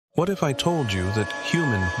What if I told you that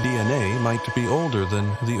human DNA might be older than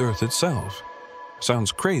the Earth itself?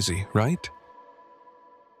 Sounds crazy, right?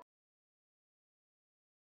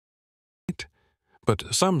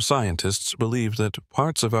 But some scientists believe that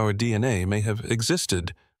parts of our DNA may have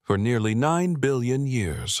existed for nearly 9 billion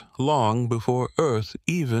years, long before Earth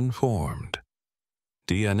even formed.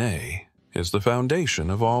 DNA is the foundation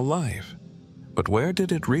of all life. But where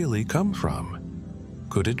did it really come from?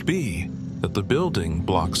 Could it be that the building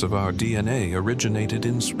blocks of our DNA originated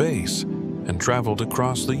in space and traveled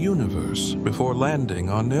across the universe before landing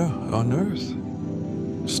on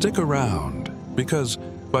Earth? Stick around, because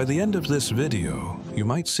by the end of this video, you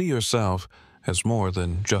might see yourself as more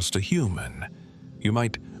than just a human. You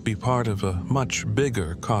might be part of a much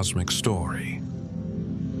bigger cosmic story.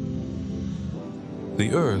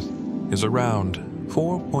 The Earth is around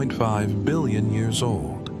 4.5 billion years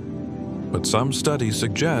old. But some studies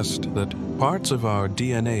suggest that parts of our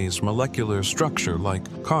DNA's molecular structure,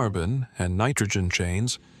 like carbon and nitrogen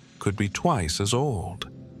chains, could be twice as old.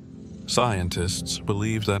 Scientists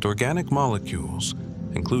believe that organic molecules,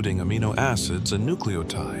 including amino acids and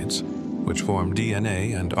nucleotides, which form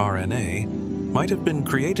DNA and RNA, might have been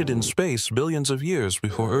created in space billions of years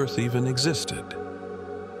before Earth even existed.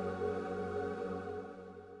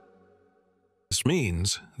 This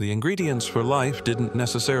means the ingredients for life didn't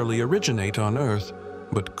necessarily originate on Earth,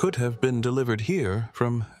 but could have been delivered here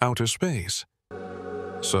from outer space.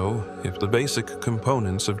 So, if the basic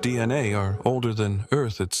components of DNA are older than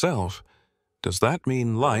Earth itself, does that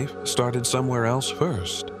mean life started somewhere else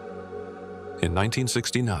first? In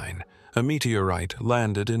 1969, a meteorite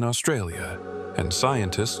landed in Australia, and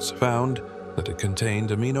scientists found that it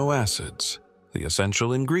contained amino acids, the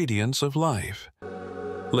essential ingredients of life.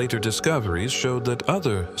 Later discoveries showed that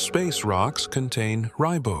other space rocks contain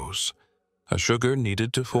ribose, a sugar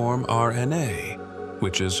needed to form RNA,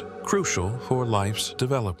 which is crucial for life's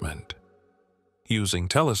development. Using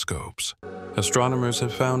telescopes, astronomers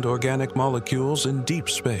have found organic molecules in deep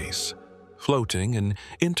space, floating in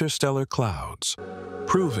interstellar clouds,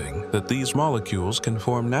 proving that these molecules can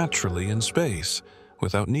form naturally in space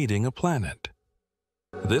without needing a planet.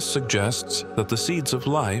 This suggests that the seeds of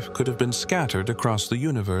life could have been scattered across the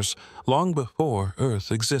universe long before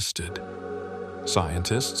Earth existed.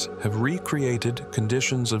 Scientists have recreated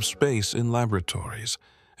conditions of space in laboratories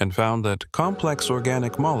and found that complex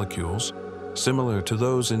organic molecules, similar to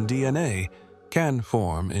those in DNA, can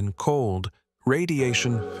form in cold,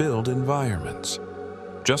 radiation-filled environments,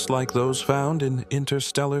 just like those found in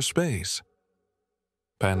interstellar space.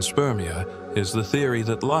 Panspermia is the theory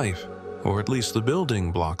that life, or at least the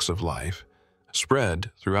building blocks of life,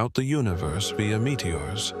 spread throughout the universe via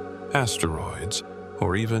meteors, asteroids,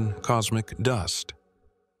 or even cosmic dust.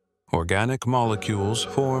 Organic molecules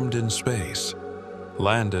formed in space,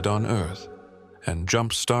 landed on Earth, and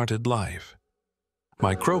jump-started life.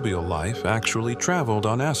 Microbial life actually traveled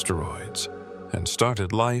on asteroids and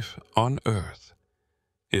started life on Earth.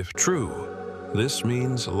 If true, this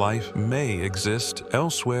means life may exist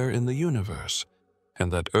elsewhere in the universe,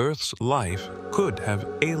 and that Earth's life could have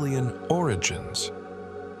alien origins.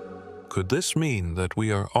 Could this mean that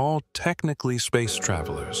we are all technically space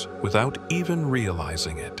travelers without even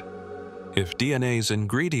realizing it? If DNA's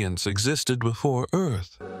ingredients existed before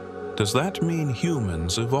Earth, does that mean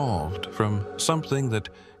humans evolved from something that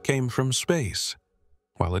came from space?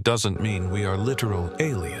 While it doesn't mean we are literal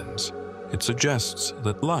aliens, it suggests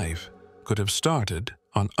that life could have started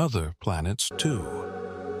on other planets too.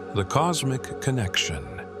 The cosmic connection.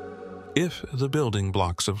 If the building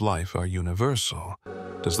blocks of life are universal,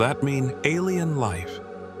 does that mean alien life,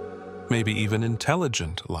 maybe even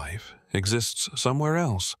intelligent life, exists somewhere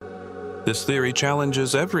else? This theory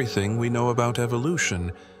challenges everything we know about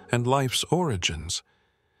evolution and life's origins.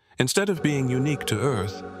 Instead of being unique to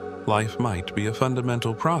Earth, life might be a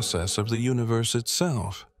fundamental process of the universe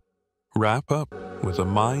itself. Wrap up with a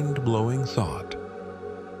mind-blowing thought.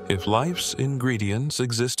 If life's ingredients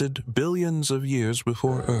existed billions of years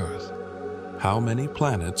before Earth, how many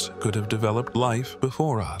planets could have developed life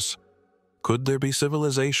before us? Could there be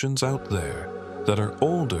civilizations out there that are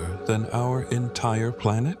older than our entire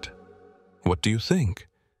planet? What do you think?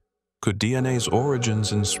 Could DNA's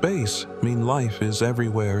origins in space mean life is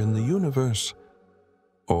everywhere in the universe?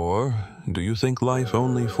 Or do you think life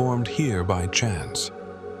only formed here by chance?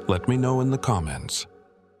 Let me know in the comments.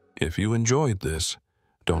 If you enjoyed this,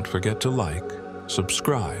 don't forget to like,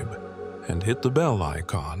 subscribe, and hit the bell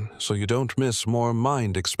icon so you don't miss more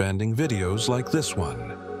mind-expanding videos like this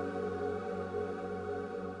one.